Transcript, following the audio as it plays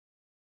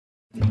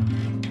This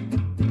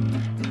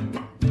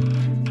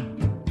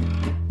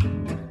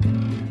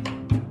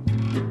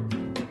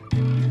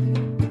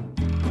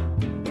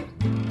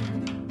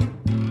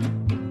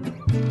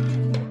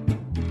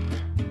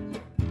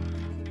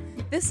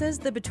is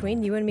the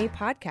Between You and Me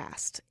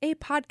podcast, a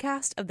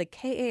podcast of the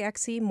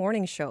KAXE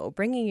morning show,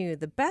 bringing you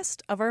the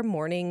best of our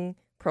morning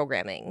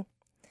programming.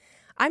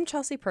 I'm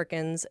Chelsea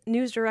Perkins,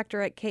 news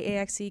director at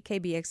KAXE,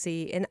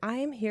 KBXE, and I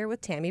am here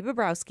with Tammy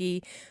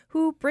Bobrowsky,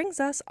 who brings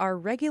us our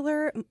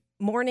regular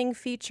morning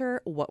feature,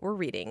 What We're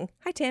Reading.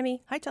 Hi,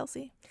 Tammy. Hi,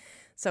 Chelsea.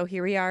 So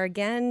here we are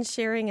again,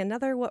 sharing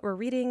another What We're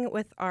Reading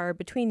with our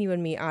Between You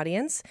and Me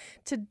audience.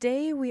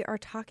 Today we are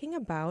talking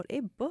about a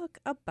book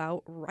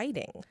about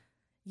writing.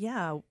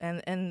 Yeah,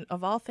 and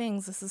of all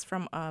things, this is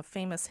from a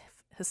famous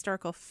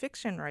historical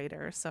fiction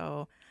writer,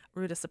 so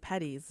Ruta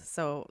Sepetys.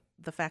 So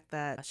the fact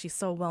that she's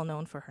so well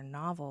known for her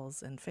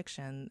novels and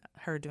fiction,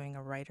 her doing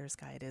a writer's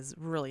guide is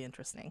really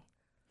interesting.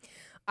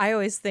 I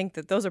always think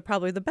that those are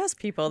probably the best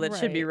people that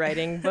should be Right.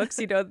 writing books.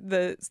 You know,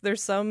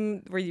 there's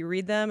some where you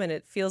read them and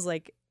it feels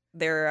like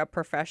they're a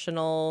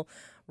professional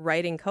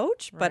writing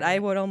coach, but I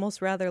Right. would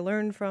almost rather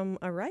learn from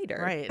a writer.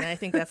 Right, and I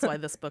think that's why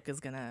this book is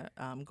going to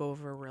go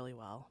over really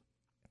well.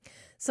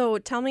 So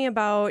tell me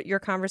about your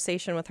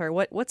conversation with her.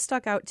 What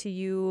stuck out to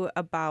you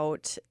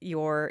about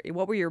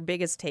what were your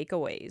biggest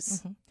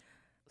takeaways? Mhm.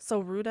 So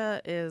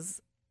Ruta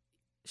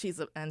she's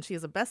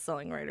a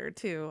best-selling writer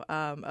too,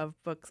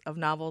 of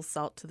novels,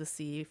 Salt to the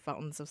Sea,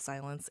 Fountains of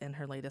Silence, and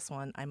her latest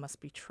one, I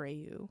Must Betray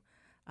You,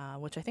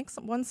 which I think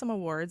won some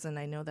awards, and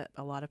I know that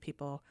a lot of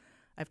people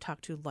I've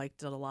talked to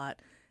liked it a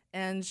lot.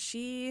 And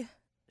she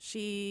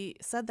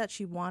said that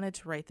she wanted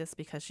to write this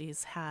because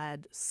she's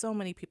had so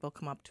many people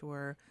come up to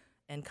her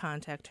and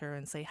contact her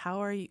and say,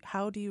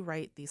 how do you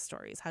write these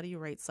stories? How do you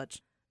write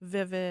such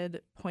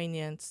vivid,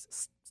 poignant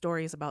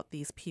stories about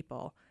these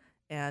people?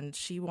 And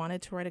she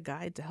wanted to write a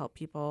guide to help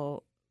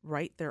people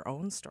write their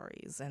own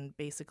stories. And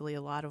basically a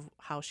lot of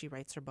how she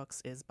writes her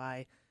books is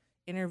by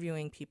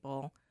interviewing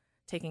people,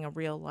 taking a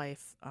real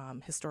life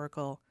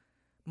historical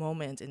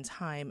moment in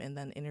time, and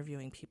then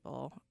interviewing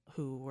people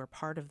who were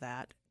part of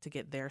that to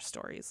get their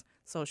stories.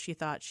 So she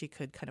thought she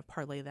could kind of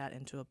parlay that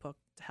into a book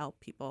to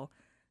help people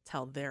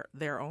tell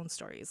their own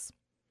stories.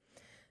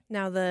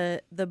 Now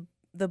the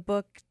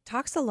book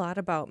talks a lot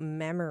about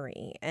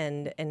memory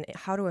and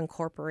how to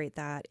incorporate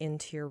that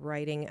into your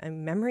writing.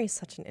 And memory is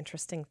such an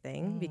interesting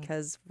thing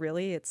because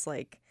really it's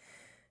like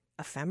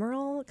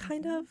ephemeral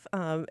kind of.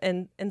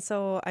 And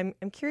so I'm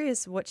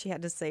curious what she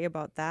had to say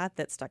about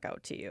that stuck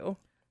out to you.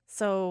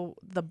 So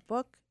the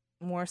book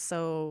more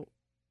so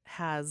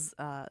has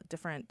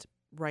different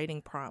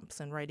writing prompts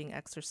and writing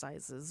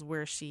exercises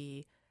where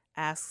she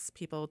asks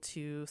people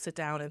to sit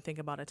down and think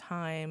about a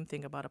time,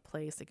 think about a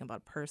place, think about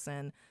a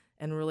person,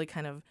 and really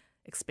kind of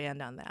expand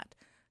on that.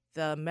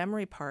 The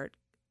memory part,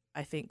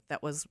 I think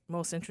that was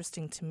most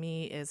interesting to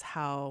me is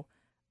how,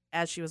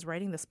 as she was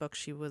writing this book,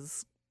 she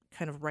was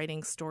kind of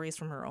writing stories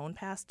from her own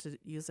past to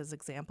use as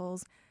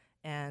examples.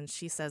 And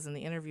she says in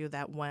the interview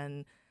that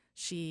when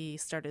she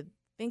started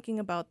thinking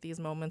about these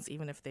moments,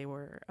 even if they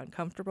were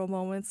uncomfortable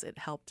moments, it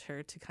helped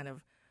her to kind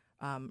of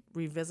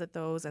revisit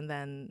those and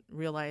then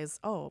realize,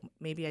 oh,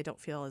 maybe I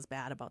don't feel as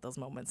bad about those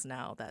moments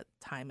now that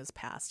time has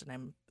passed and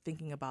I'm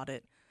thinking about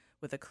it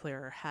with a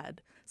clearer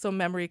head. So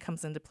memory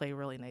comes into play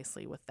really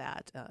nicely with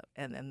that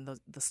and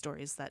the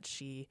stories that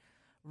she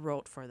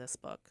wrote for this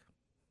book.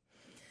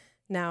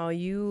 Now,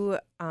 you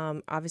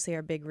obviously are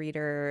a big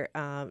reader.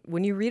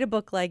 When you read a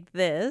book like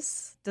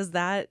this, does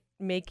that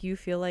make you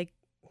feel like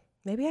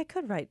maybe I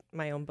could write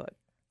my own book?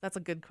 That's a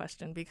good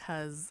question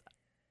because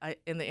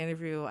in the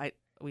interview,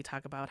 we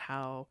talk about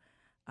how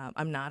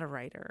I'm not a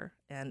writer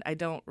and I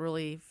don't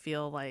really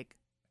feel like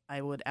I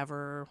would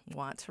ever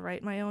want to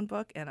write my own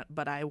book,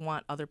 but I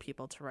want other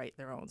people to write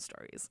their own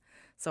stories.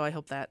 So I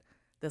hope that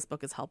this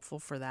book is helpful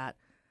for that.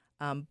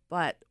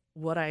 But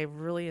what I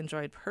really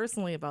enjoyed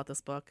personally about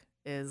this book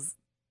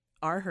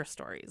are her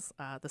stories,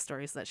 the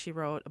stories that she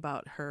wrote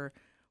about her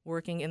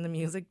working in the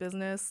music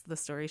business, the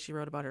stories she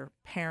wrote about her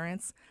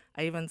parents.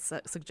 I even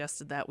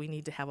suggested that we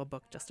need to have a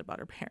book just about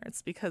her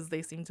parents because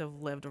they seem to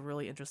have lived a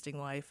really interesting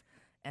life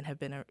and have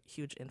been a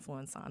huge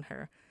influence on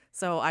her.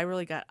 So I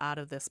really got out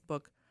of this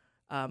book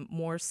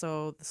more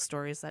so the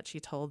stories that she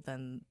told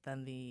than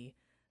the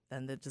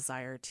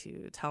desire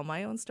to tell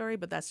my own story.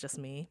 But that's just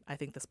me. I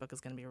think this book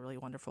is going to be really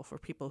wonderful for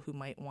people who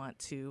might want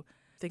to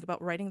think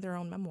about writing their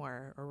own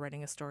memoir or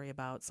writing a story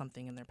about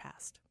something in their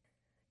past.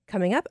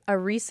 Coming up, a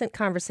recent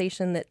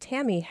conversation that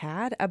Tammy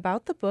had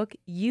about the book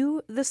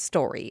You, the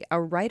Story,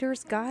 a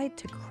writer's guide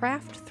to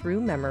craft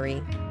through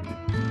memory.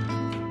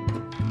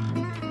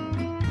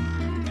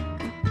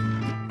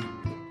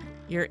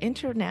 You're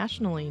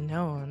internationally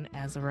known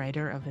as a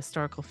writer of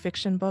historical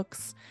fiction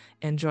books,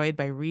 enjoyed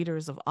by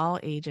readers of all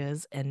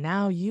ages, and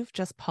now you've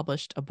just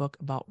published a book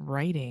about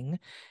writing.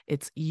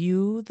 It's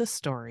You, the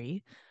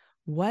Story.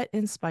 What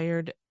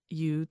inspired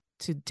you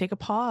to take a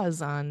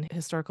pause on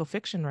historical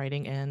fiction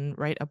writing and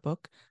write a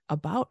book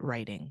about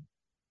writing?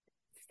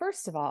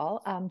 first of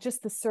all,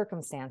 just the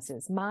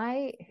circumstances.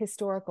 My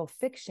historical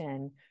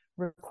fiction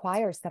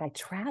requires that I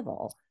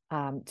travel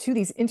to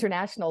these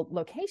international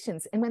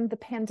locations. And when the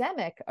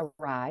pandemic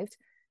arrived,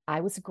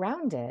 I was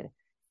grounded.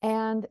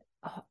 And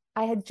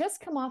I had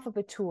just come off of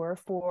a tour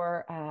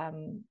for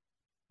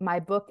my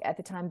book at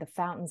the time, The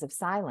Fountains of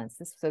Silence,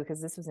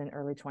 because this was in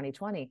early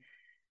 2020.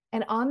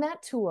 And on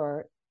that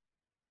tour,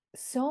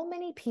 so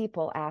many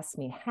people asked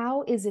me,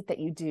 how is it that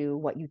you do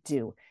what you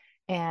do?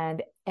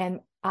 And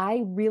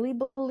I really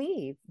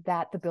believe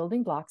that the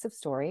building blocks of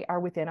story are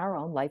within our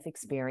own life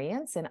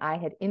experience. And I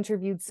had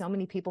interviewed so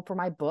many people for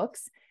my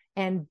books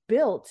and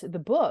built the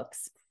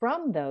books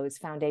from those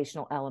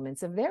foundational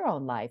elements of their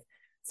own life.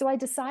 So I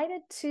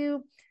decided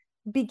to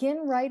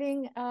begin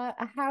writing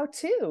a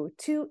how-to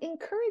to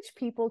encourage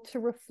people to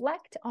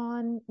reflect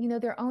on,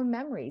 their own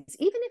memories.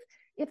 Even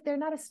if they're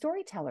not a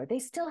storyteller, they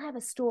still have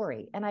a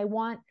story. And I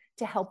want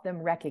to help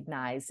them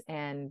recognize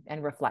and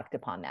reflect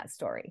upon that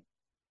story.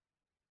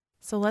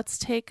 So let's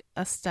take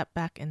a step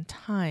back in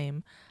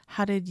time.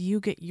 How did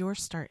you get your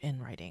start in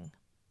writing?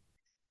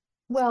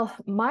 Well,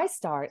 my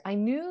start, I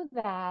knew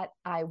that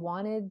I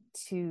wanted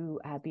to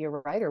be a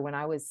writer when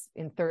I was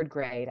in third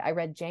grade. I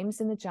read James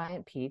and the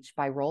Giant Peach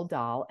by Roald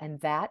Dahl, and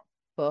that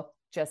book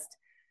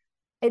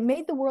it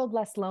made the world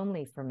less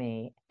lonely for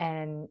me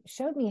and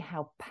showed me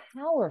how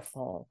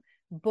powerful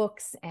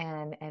books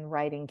and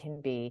writing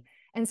can be.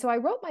 And so I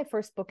wrote my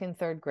first book in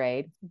third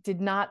grade, did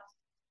not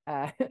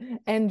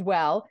end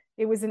well.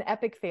 It was an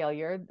epic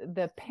failure.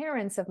 The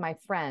parents of my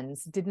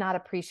friends did not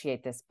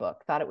appreciate this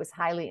book, thought it was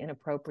highly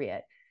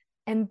inappropriate.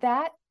 And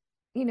that,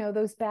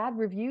 those bad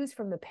reviews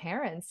from the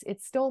parents,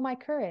 it stole my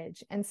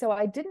courage. And so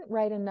I didn't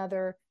write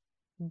another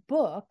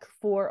book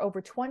for over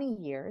 20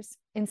 years.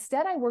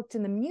 Instead, I worked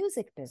in the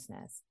music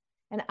business,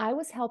 and I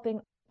was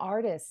helping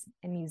artists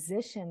and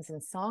musicians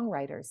and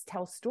songwriters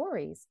tell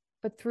stories,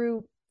 but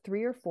through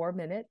 3 or 4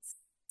 minutes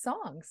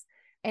songs.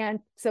 And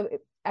so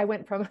I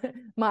went from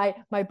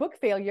my book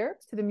failure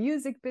to the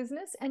music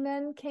business, and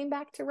then came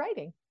back to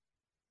writing.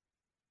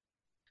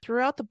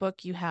 Throughout the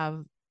book, you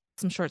have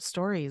some short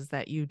stories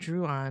that you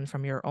drew on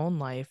from your own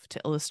life to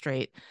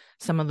illustrate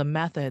some of the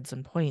methods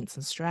and points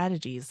and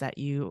strategies that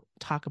you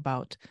talk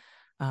about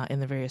in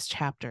the various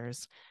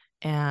chapters.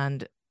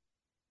 And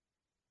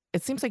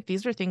it seems like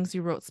these are things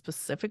you wrote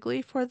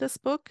specifically for this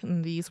book,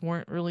 and these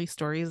weren't really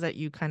stories that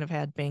you kind of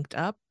had banked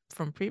up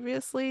from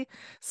previously.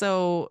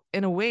 So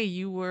in a way,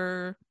 you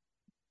were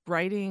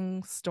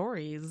writing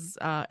stories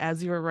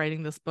as you were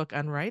writing this book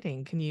on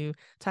writing. Can you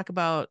talk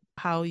about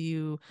how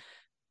you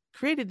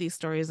created these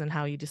stories and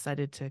how you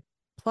decided to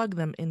plug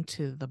them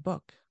into the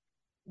book?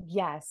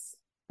 Yes.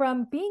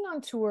 From being on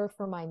tour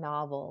for my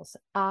novels,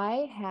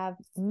 I have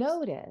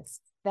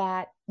noticed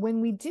that when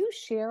we do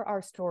share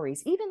our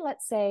stories, even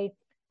let's say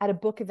at a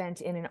book event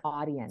in an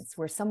audience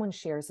where someone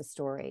shares a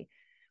story,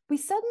 we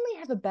suddenly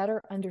have a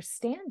better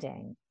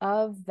understanding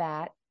of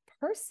that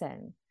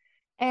person.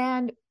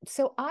 And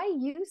so I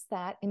used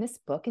that in this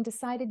book and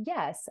decided,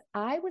 yes,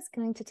 I was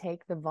going to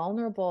take the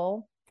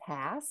vulnerable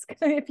task,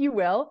 if you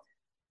will,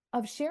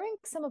 of sharing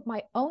some of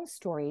my own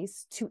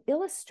stories to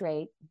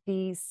illustrate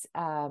these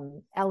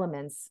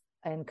elements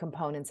and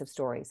components of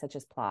stories, such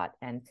as plot.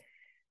 And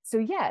so,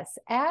 yes,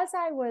 as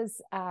I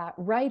was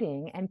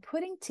writing and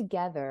putting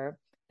together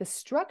the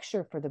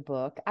structure for the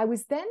book, I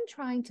was then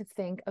trying to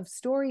think of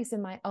stories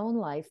in my own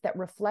life that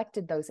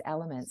reflected those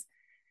elements.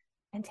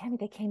 And Tammy,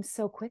 they came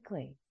so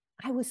quickly.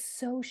 I was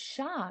so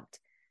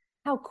shocked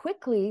how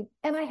quickly,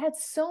 and I had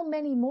so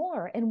many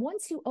more. And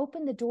once you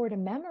open the door to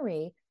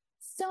memory,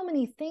 so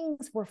many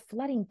things were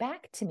flooding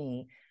back to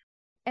me.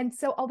 And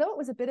so, although it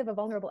was a bit of a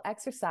vulnerable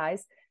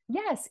exercise,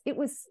 yes, it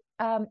was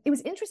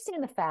interesting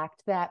in the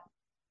fact that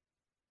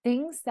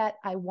things that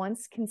I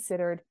once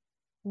considered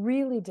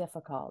really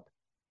difficult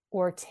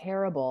or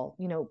terrible,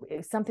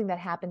 something that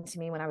happened to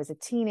me when I was a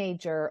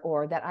teenager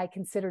or that I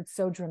considered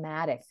so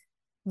dramatic,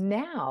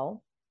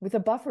 now, with a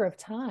buffer of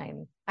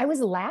time, I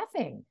was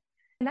laughing.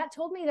 And that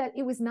told me that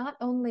it was not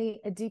only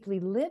a deeply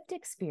lived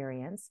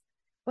experience,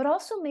 but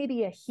also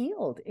maybe a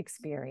healed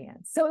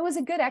experience. So it was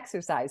a good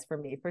exercise for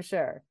me, for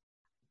sure.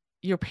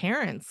 Your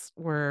parents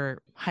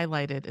were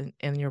highlighted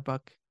in your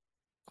book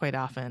quite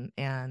often,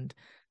 and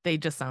they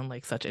just sound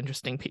like such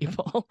interesting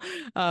people.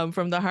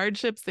 From the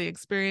hardships they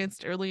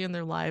experienced early in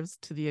their lives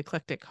to the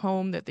eclectic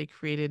home that they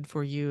created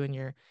for you and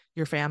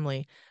your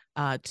family,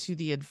 to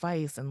the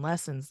advice and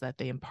lessons that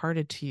they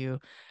imparted to you.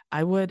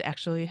 I would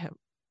actually have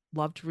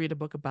loved to read a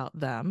book about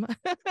them,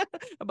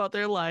 about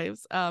their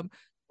lives.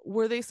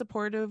 Were they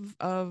supportive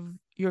of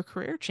your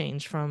career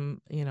change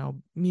from,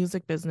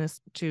 music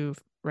business to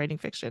writing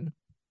fiction?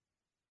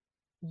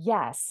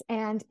 Yes.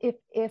 And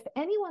if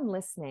anyone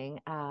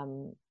listening,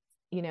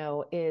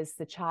 is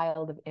the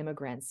child of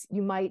immigrants,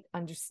 you might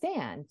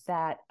understand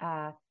that,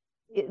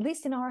 at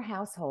least in our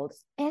household,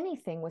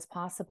 anything was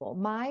possible.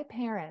 My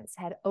parents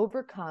had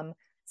overcome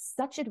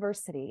such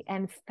adversity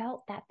and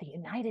felt that the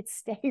United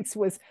States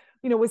was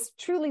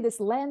truly this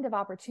land of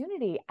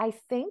opportunity. I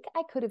think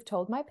I could have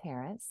told my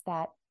parents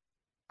that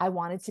I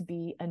wanted to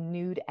be a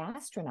nude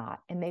astronaut.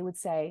 And they would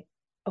say,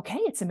 okay,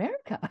 it's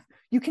America.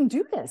 You can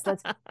do this.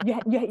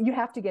 You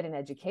have to get an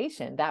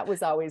education. That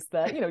was always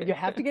you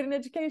have to get an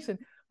education,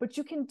 but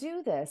you can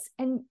do this.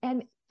 And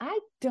I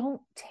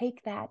don't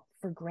take that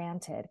for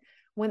granted.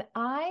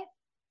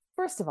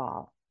 First of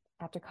all,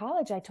 after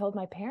college, I told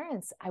my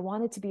parents I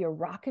wanted to be a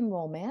rock and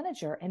roll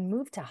manager and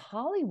move to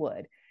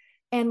Hollywood.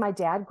 And my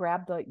dad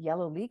grabbed the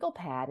yellow legal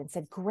pad and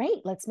said,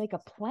 great, let's make a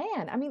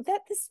plan. I mean,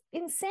 that is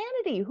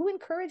insanity. Who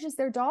encourages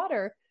their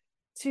daughter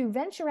to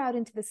venture out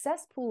into the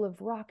cesspool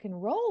of rock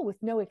and roll with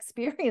no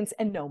experience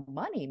and no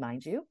money,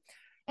 mind you?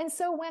 And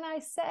so when I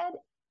said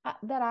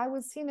that I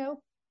was, going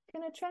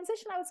to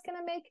transition, I was going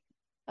to make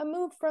a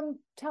move from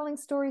telling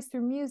stories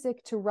through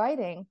music to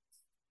writing,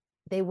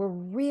 they were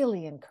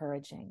really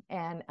encouraging.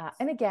 And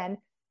again,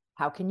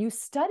 how can you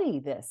study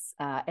this?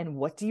 And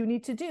what do you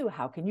need to do?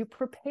 How can you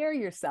prepare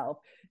yourself?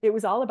 It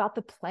was all about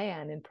the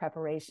plan and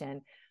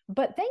preparation.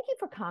 But thank you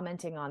for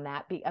commenting on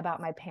that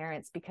about my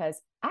parents,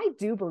 because I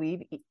do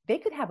believe they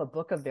could have a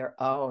book of their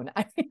own.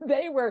 I mean,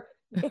 they were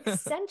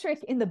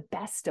eccentric in the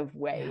best of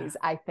ways,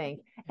 I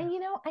think. And,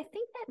 I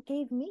think that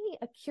gave me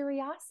a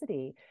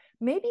curiosity.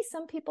 Maybe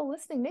some people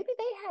listening, maybe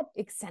they had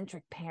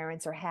eccentric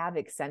parents or have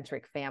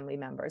eccentric family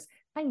members.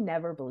 I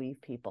never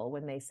believe people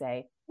when they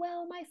say,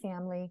 well, my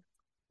family,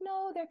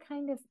 no,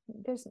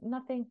 there's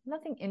nothing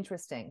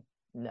interesting.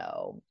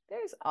 No,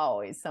 there's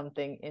always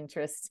something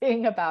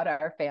interesting about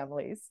our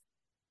families.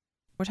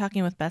 We're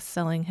talking with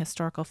best-selling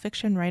historical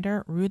fiction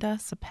writer Ruta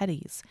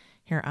Sepetys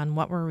here on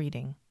What We're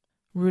Reading.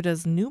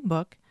 Ruta's new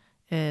book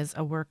is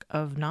a work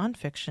of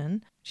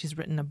nonfiction. She's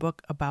written a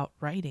book about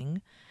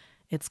writing.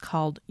 It's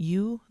called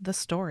You, the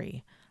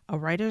Story, A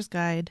Writer's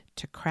Guide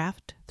to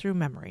Craft Through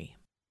Memory.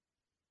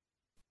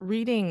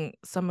 Reading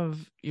some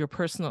of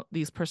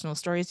these personal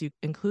stories you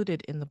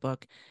included in the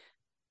book,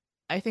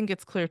 I think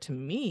it's clear to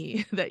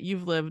me that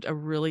you've lived a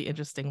really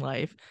interesting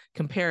life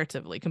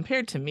comparatively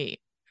compared to me.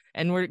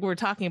 And we're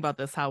talking about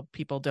this, how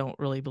people don't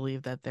really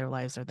believe that their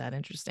lives are that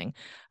interesting.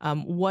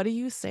 What do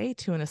you say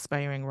to an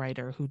aspiring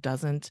writer who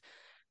doesn't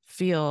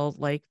feel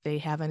like they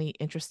have any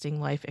interesting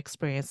life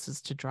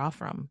experiences to draw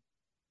from?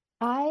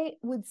 I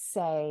would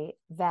say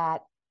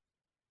that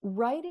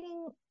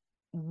writing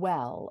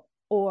well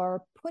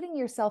or putting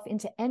yourself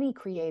into any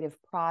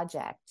creative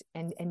project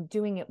and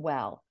doing it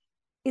well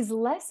is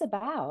less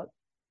about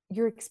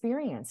your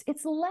experience.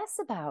 It's less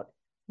about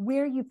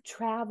where you've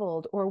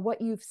traveled or what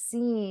you've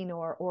seen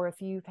or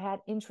if you've had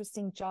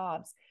interesting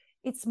jobs.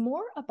 It's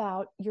more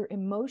about your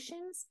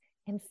emotions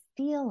and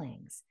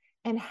feelings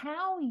and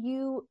how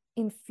you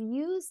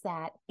infuse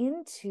that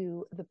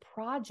into the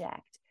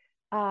project.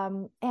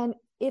 And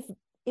if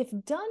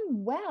done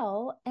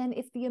well, and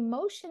if the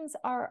emotions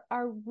are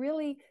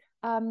really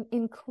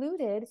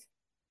included,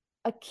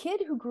 a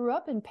kid who grew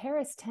up in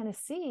Paris,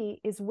 Tennessee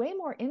is way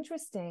more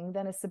interesting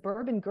than a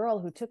suburban girl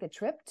who took a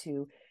trip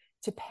to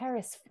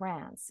Paris,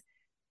 France.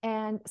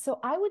 And so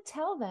I would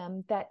tell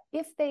them that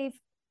if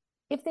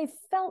they've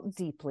felt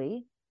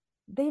deeply,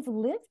 they've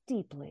lived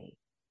deeply,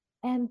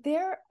 and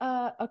they're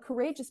a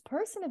courageous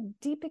person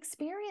of deep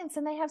experience,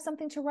 and they have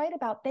something to write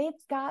about. They've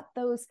got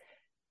those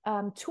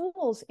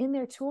tools in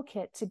their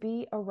toolkit to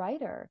be a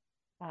writer.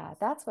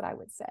 That's what I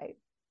would say.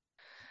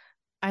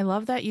 I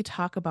love that you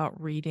talk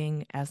about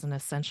reading as an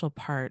essential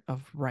part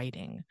of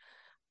writing.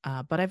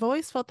 But I've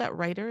always felt that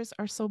writers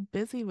are so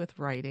busy with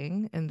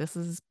writing, and this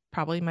is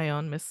probably my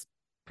own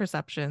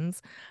misperceptions,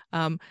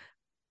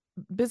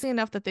 busy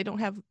enough that they don't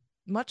have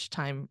much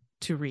time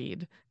to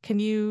read. Can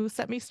you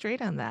set me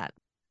straight on that?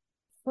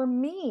 For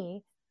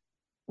me,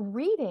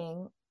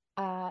 reading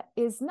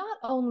is not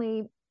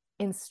only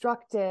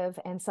instructive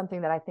and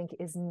something that I think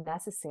is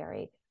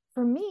necessary.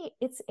 For me,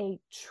 it's a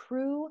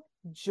true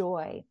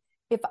joy.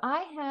 If I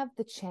have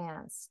the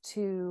chance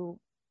to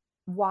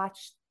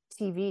watch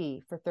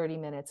TV for 30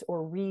 minutes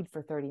or read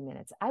for 30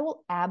 minutes, I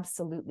will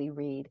absolutely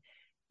read.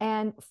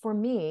 And for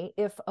me,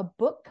 if a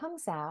book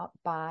comes out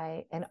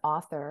by an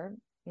author,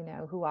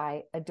 who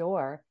I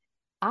adore,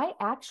 I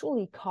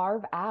actually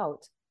carve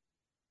out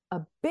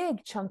a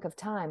big chunk of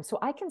time so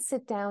I can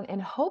sit down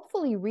and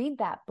hopefully read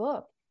that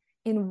book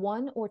in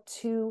 1 or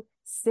 2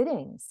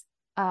 sittings,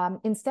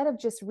 instead of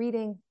just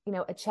reading,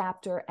 a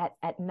chapter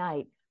at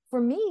night. For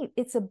me,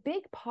 it's a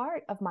big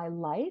part of my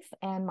life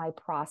and my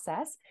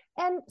process.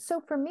 And so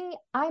for me,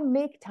 I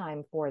make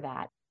time for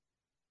that.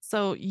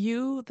 So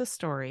You, the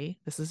Story,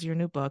 this is your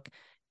new book,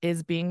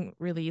 is being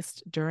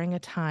released during a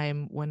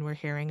time when we're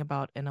hearing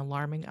about an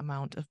alarming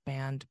amount of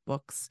banned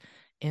books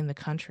in the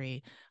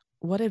country.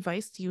 What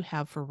advice do you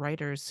have for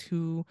writers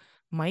who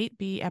might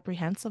be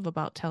apprehensive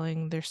about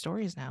telling their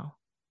stories now?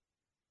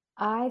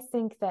 I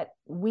think that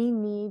we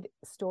need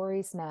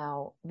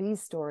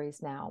these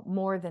stories now,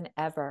 more than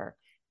ever.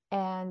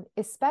 And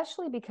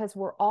especially because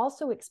we're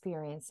also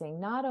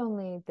experiencing not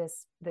only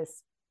this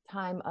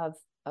time of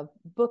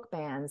book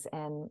bans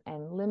and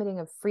limiting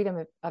of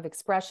freedom of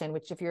expression,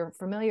 which, if you're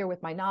familiar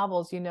with my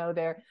novels,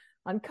 they're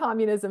on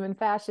communism and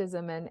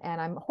fascism, and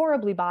I'm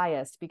horribly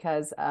biased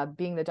because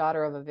being the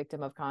daughter of a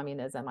victim of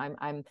communism,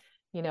 I'm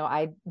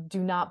I do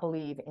not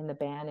believe in the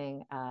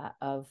banning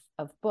of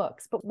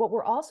books. But what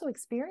we're also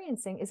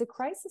experiencing is a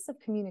crisis of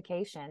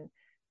communication.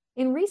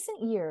 In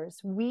recent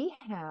years, we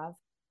have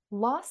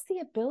lost the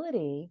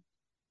ability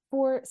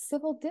for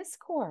civil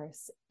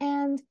discourse,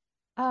 and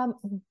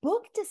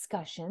book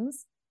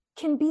discussions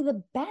can be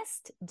the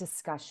best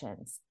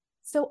discussions.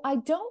 So I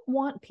don't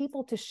want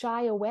people to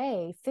shy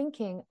away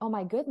thinking, oh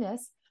my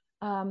goodness,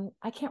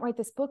 I can't write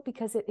this book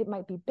because it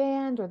might be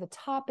banned, or the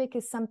topic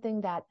is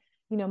something that,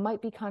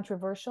 might be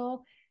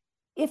controversial.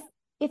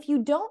 If you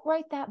don't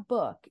write that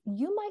book,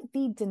 you might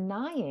be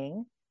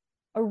denying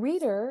a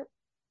reader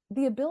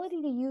the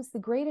ability to use the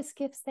greatest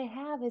gifts they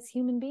have as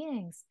human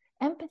beings: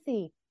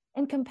 empathy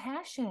and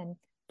compassion,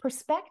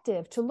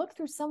 perspective, to look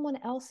through someone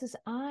else's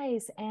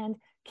eyes and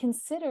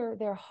consider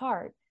their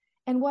heart.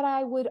 And what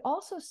I would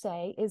also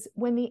say is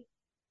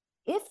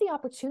if the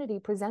opportunity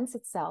presents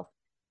itself,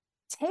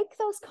 take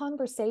those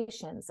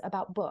conversations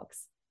about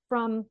books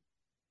from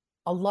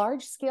a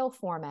large scale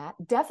format,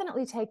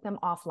 definitely take them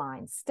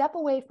offline, step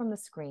away from the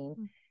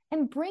screen,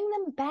 and bring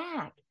them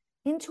back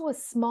into a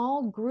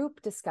small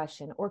group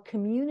discussion or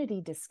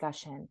community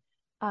discussion.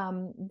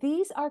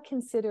 These are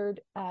considered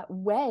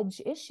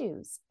wedge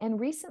issues. And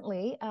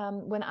recently,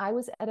 when I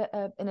was at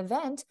an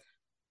event,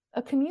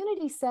 a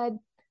community said,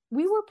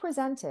 we were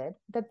presented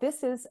that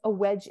this is a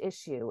wedge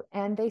issue.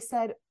 And they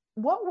said,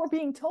 what we're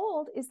being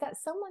told is that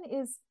someone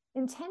is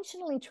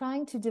intentionally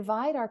trying to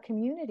divide our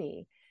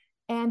community.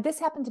 And this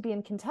happened to be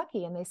in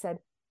Kentucky. And they said,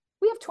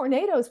 we have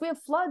tornadoes, we have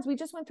floods, we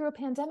just went through a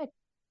pandemic.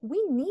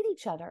 We need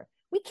each other.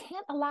 We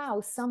can't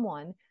allow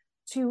someone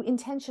to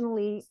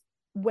intentionally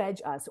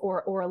wedge us,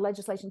 or a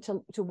legislation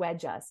to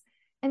wedge us.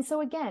 And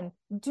so again,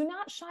 do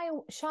not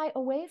shy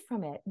away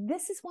from it.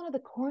 This is one of the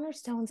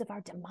cornerstones of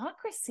our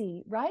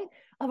democracy, right?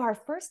 Of our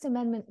First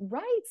Amendment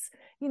rights,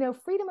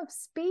 freedom of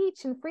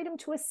speech and freedom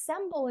to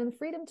assemble and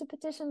freedom to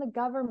petition the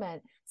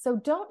government. So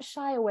don't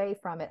shy away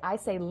from it. I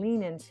say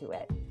lean into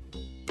it.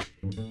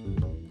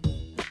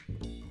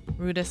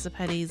 Ruta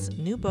Sepetys'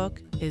 new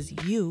book is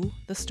You,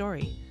 the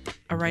Story,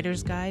 a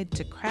writer's guide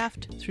to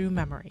craft through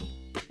memory.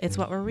 It's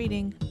what we're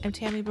reading. I'm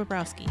Tammy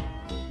Bobrowsky.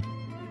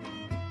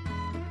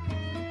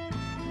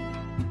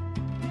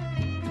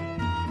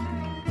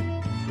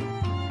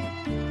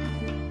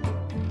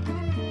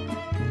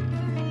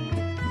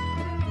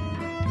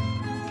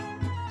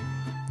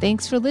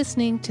 Thanks for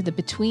listening to the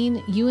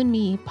Between You and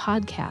Me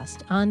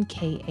podcast on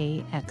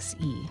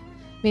KAXE,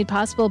 made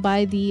possible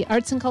by the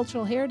Arts and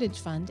Cultural Heritage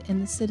Fund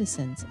and the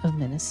citizens of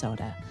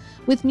Minnesota,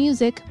 with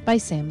music by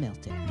Sam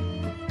Milton.